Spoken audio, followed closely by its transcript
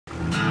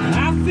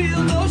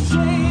feel no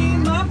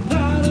shame, I'm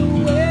proud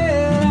of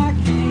where I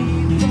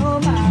came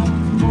from. I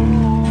was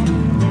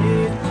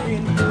born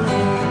in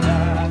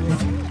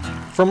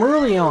paradise. From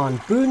early on,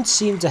 Boon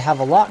seemed to have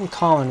a lot in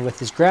common with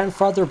his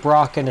grandfather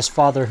Brock and his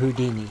father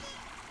Houdini.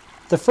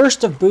 The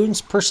first of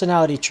Boon's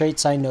personality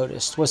traits I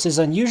noticed was his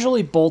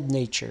unusually bold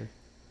nature.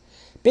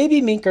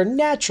 Baby mink are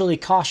naturally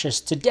cautious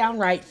to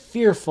downright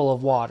fearful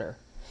of water.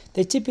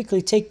 They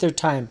typically take their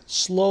time,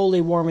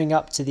 slowly warming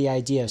up to the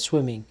idea of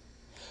swimming.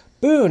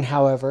 Boon,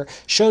 however,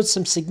 showed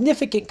some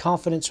significant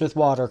confidence with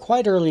water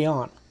quite early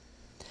on.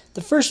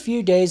 The first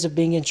few days of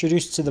being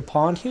introduced to the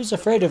pond, he was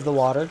afraid of the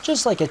water,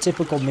 just like a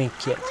typical mink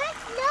kid.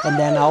 And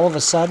then all of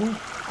a sudden,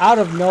 out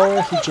of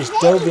nowhere, he just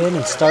dove in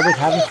and started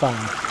having fun.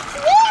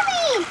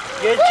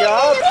 Good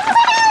job.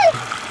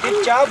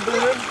 Good job,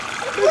 Boon.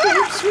 Look at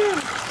him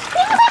swim.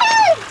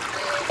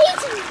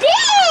 He's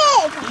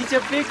big! He's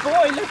a big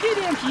boy. Look at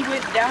him. He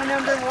went down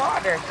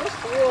underwater. Good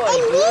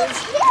boy, Boon.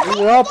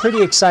 We were all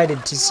pretty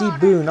excited to see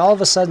Boon all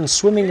of a sudden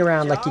swimming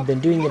around like he'd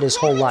been doing it his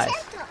whole life.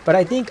 But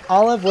I think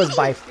Olive was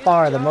by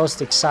far the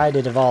most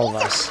excited of all of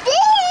us. Big!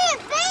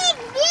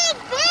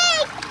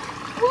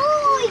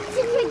 Boy,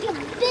 just like a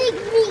big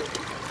mink.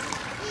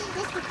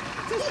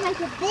 Just like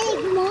a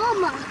big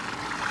mama.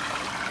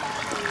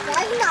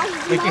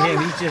 Look at him.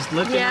 He's just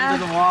looking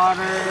under the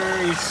water.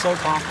 He's so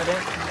confident.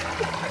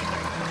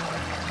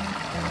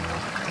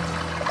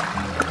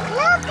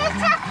 Look,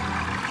 it's a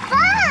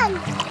fun!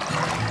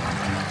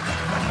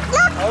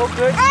 Look! Oh,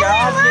 good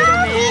job,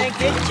 little man.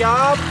 Good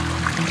job.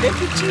 Look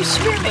at you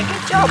swimming.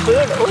 Good job,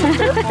 Boon. Oh,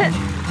 careful.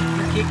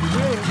 Get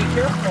Boon, be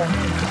careful.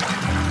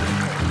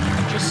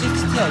 Just sit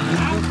still. You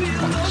move too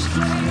much.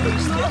 Stay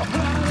still.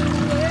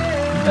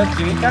 Look,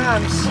 here he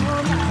comes.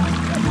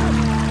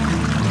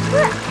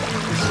 Look!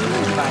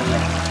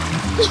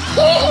 It's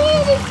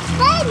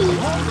funny!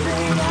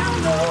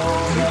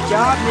 Good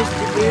job,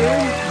 Mr.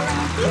 Boon.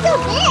 He's so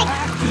big!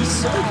 He's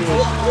so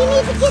big. We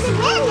need to get him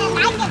in and I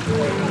get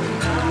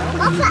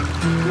Papa!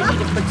 We need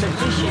to put some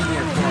fish in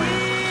here for him.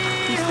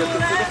 He's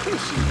looking for the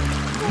fishy.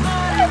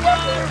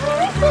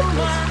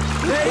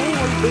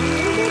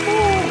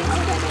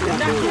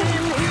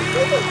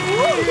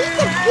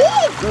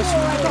 Go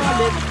swim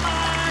on it.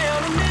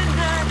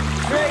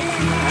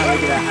 Look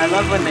at that. I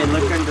love when they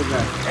look under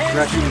the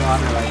rushing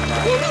water like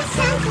that.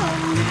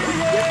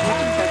 Yep, you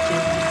can touch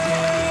it.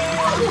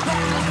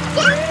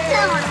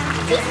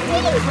 He's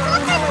getting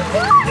stuck in the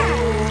water!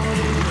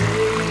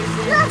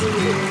 Look!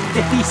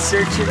 He's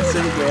searching so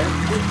good.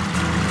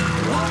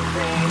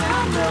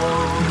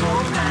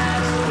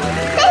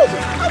 Hey,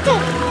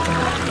 okay.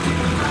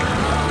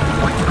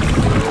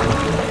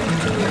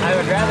 I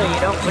would rather you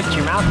don't put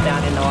your mouth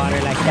down in the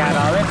water like that,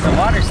 Olive. The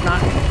water's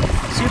not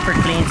super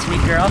clean,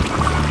 sweet girl.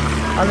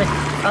 Olive,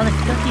 don't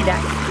do that.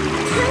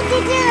 I'm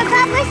going to do the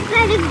bubbles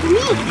part of the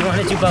mink. You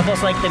want to do bubbles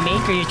like the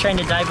mink, or you're trying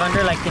to dive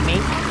under like the mink?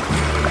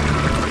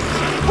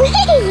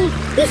 He's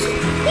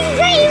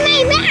right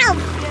in my mouth.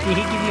 Did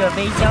he give you a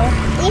bait towel?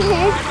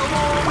 Yeah.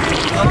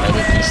 Oh, I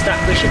think he's stuck.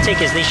 We should take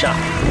his leash off.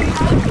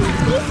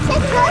 He's so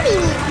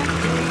funny.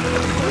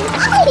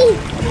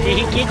 Did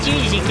he get you?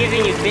 Is he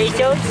giving you bait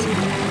towels?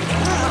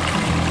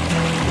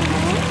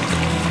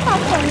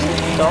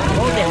 Don't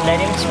hold him, let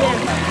him swim.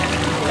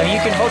 Or you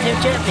can hold him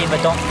gently, but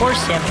don't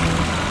force him.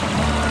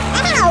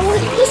 Ow,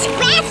 he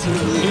scratched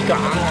me. He got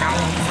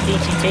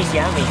thinks he tastes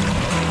yummy.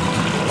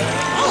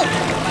 Hey,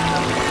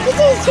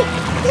 this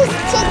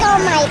check on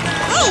my,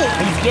 hey.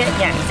 He's getting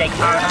ya. He's like,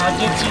 I'll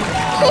get you.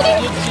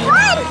 I'll get you.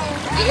 Run!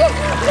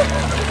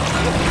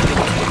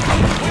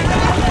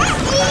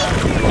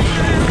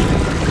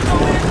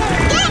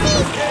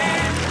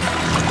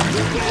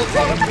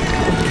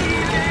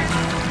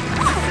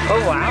 Oh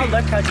wow,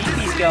 look how deep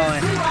he's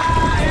going.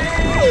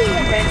 He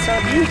went so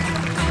deep.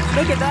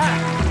 Look at that.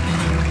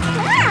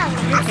 Wow, a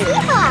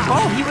seahorse.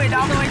 Oh, he went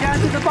all the way down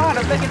to the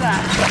bottom. Look at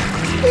that.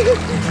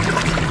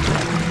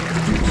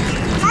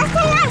 That's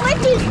what I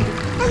went to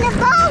in the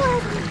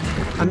ball.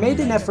 I made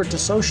an effort to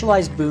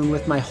socialize Boon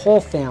with my whole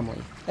family,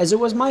 as it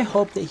was my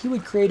hope that he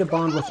would create a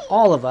bond with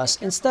all of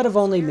us instead of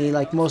only me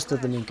like most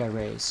of the mink I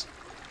raise.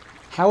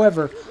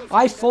 However,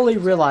 I fully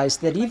realize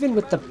that even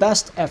with the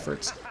best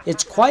efforts,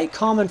 it's quite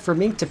common for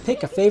mink to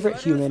pick a favorite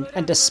human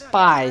and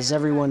despise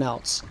everyone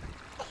else.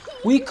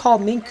 We call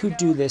mink who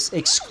do this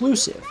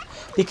exclusive,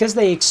 because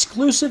they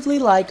exclusively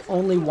like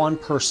only one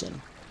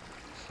person.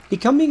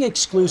 Becoming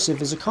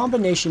exclusive is a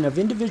combination of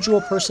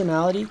individual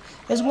personality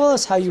as well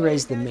as how you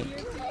raise the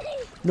mink.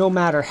 No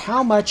matter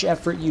how much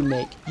effort you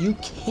make, you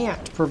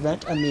can't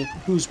prevent a mink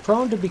who's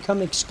prone to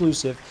become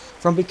exclusive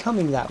from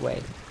becoming that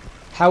way.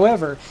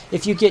 However,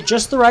 if you get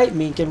just the right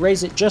mink and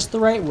raise it just the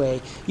right way,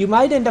 you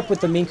might end up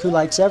with a mink who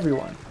likes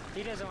everyone.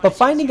 But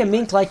finding a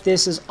mink like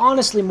this is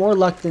honestly more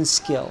luck than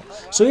skill,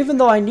 so even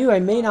though I knew I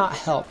may not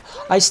help,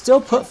 I still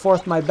put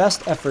forth my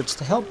best efforts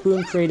to help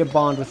Boon create a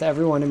bond with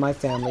everyone in my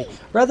family,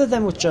 rather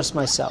than with just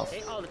myself.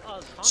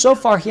 So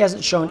far he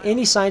hasn't shown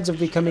any signs of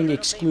becoming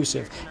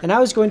exclusive, and I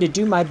was going to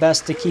do my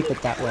best to keep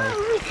it that way.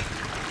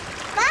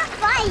 Stop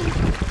fighting.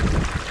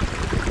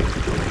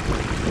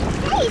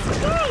 Hey, He's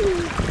trying.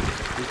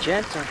 Be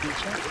gentle, be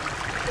gentle.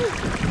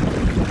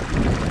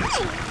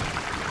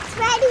 It's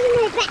riding in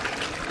my back.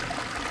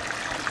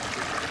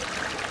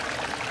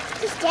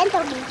 He's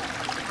gentle, Mink.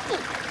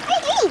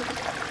 Hey.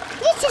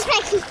 He's just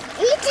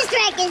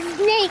like a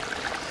snake.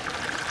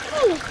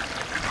 Hey.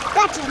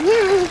 Gotcha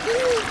now.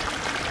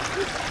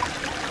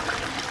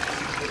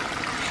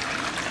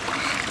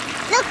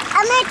 Look,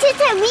 I'm a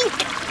sister Mink.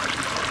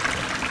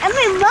 I'm a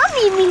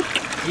mommy Mink.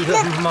 You a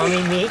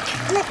mommy Mink?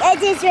 Look, I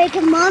just like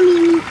a mommy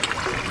Mink.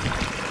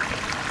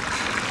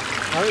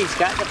 Oh, he's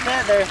got the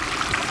feather.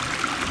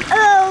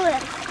 Oh.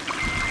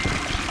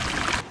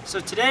 So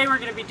today we're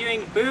going to be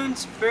doing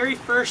Boon's very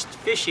first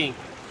fishing.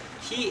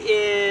 He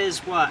is,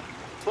 what,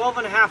 12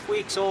 and a half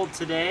weeks old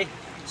today.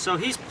 So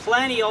he's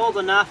plenty old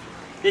enough.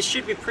 This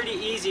should be pretty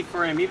easy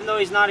for him. Even though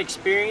he's not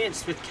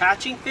experienced with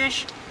catching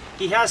fish,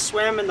 he has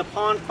swam in the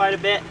pond quite a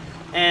bit,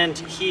 and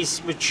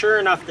he's mature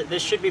enough that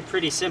this should be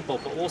pretty simple,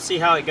 but we'll see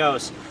how it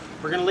goes.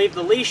 We're going to leave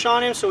the leash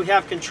on him so we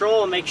have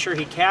control and make sure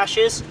he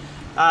caches,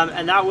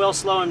 and that will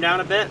slow him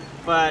down a bit,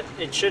 but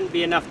it shouldn't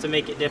be enough to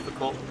make it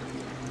difficult.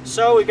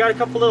 So we've got a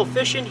couple little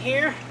fish in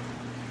here.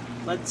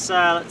 Let's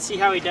see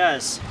how he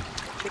does.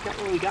 Check out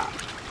what we got.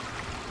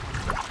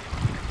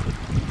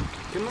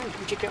 Come on,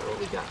 come check out what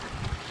we got.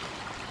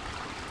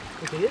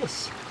 Look at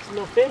this. It's a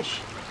little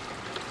fish.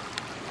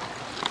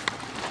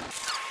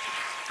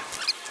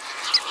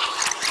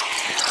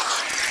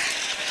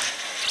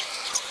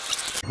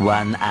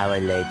 One hour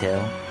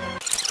later.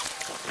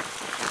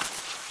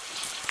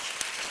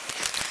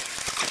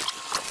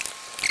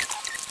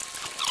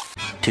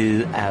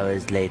 Two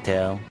hours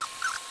later.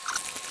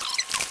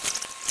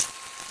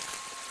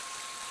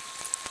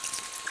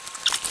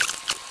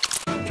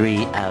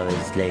 Three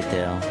hours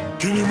later.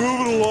 Can you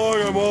move it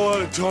along? I'm all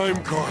out of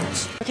time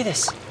cards. Look at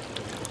this.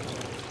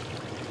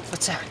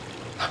 What's that?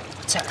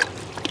 What's that?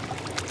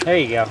 There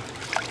you go.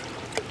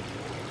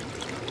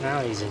 Now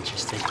he's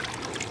interested.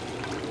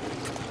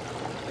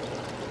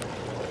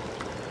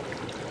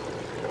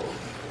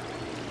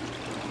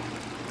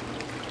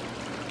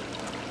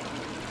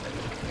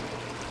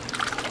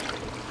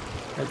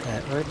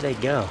 Where'd they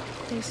go?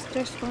 There's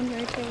one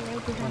right there,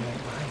 right behind.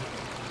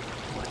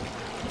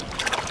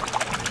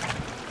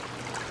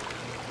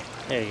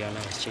 There you go,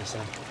 nice,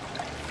 Jason.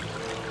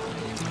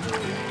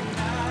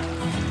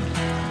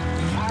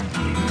 I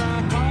keep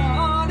my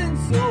heart and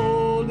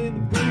soul in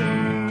the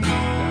boon.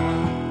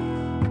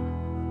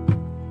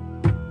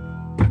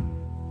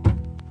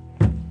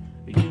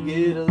 You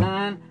get a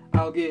line,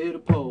 I'll get a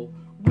pole.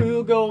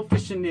 We'll go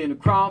fishing in a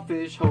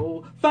crawfish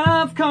hole.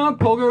 5-card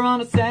poker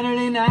on a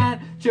Saturday night.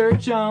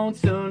 Church on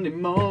Sunday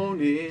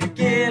morning. You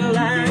get a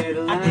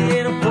line, I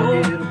get a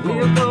pole.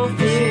 We'll go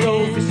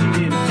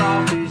fishing in a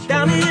crawfish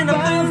down in a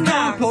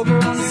 5-card poker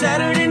on a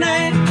Saturday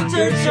night.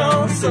 Church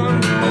on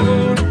Sunday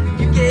morning.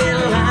 You get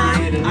a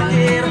line, I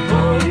get a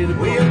pole.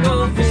 We'll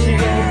go fishing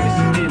in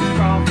a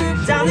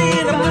crawfish down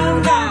in a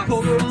 5-card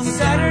poker on a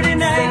Saturday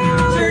night.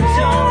 Church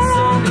on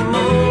Sunday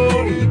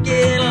morning. You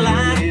get a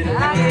line,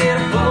 I get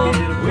a pole.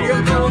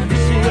 We'll go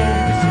fishing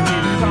in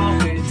a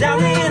crawfish down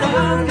in a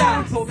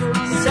 5-card poker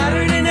on a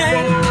Saturday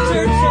night.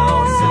 Church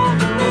on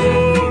Sunday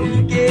morning.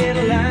 You get a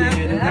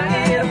line, I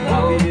get a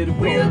pole.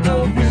 We'll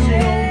go fishing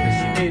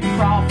in a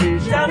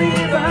crawfish down in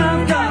a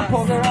 5-card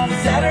poker on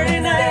a Saturday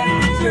night.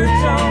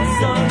 Church on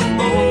Sunday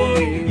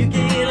morning. You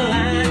get a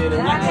line,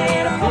 I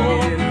get a pole.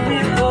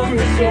 We'll go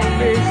fishing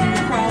in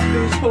a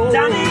crawfish hole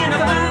down in a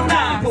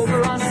 5-card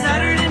poker on a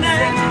Saturday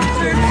night.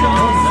 Church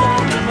on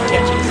Sunday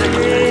morning.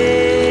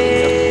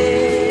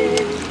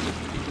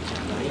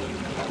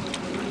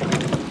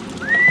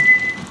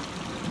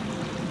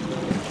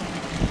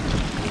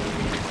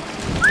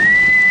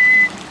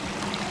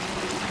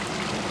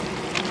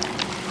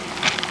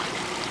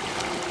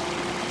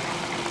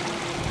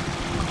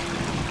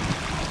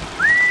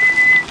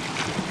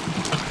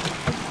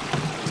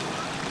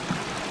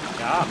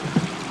 Job.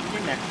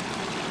 In there.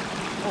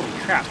 Holy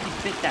crap, he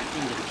bit that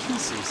thing to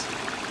pieces.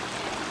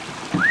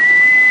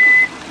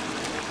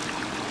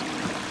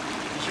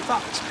 There's your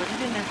box, put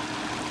it in there.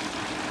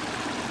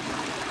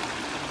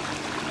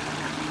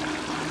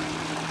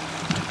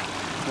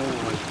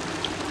 Holy.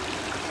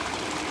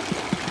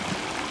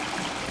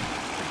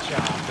 Good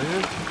job,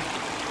 Boon.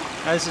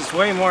 Now this is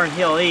way more than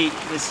he'll eat.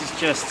 This is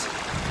just,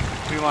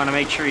 we want to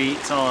make sure he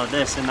eats all of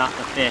this and not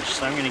the fish.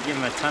 So I'm going to give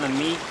him a ton of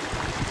meat.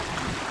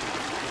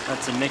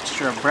 That's a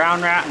mixture of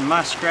brown rat and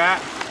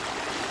muskrat.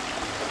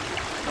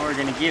 And we're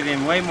going to give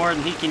him way more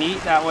than he can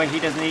eat. That way he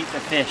doesn't eat the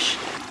fish.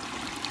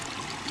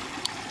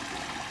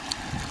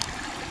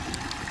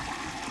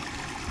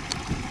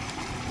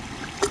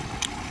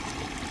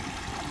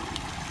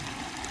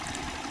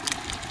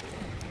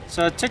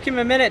 So it took him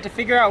a minute to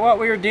figure out what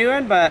we were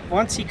doing, but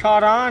once he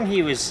caught on,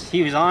 he was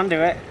onto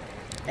it.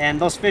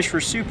 And those fish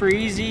were super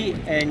easy,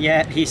 and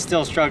yet he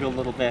still struggled a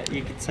little bit.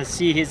 You could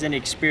see his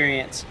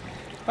inexperience.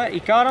 But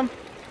he caught him.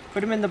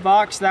 Put him in the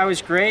box, that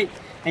was great.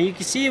 And you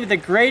can see the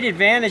great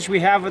advantage we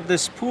have with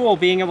this pool,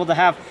 being able to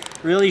have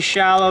really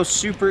shallow,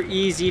 super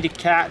easy to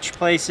catch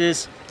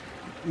places.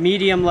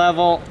 medium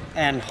level,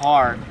 and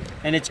hard.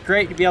 And it's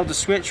great to be able to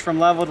switch from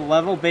level to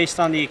level based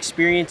on the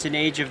experience and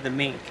age of the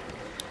mink.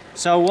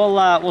 So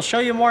we'll show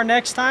you more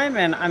next time,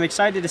 and I'm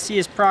excited to see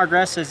his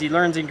progress as he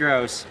learns and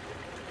grows.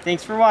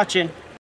 Thanks for watching.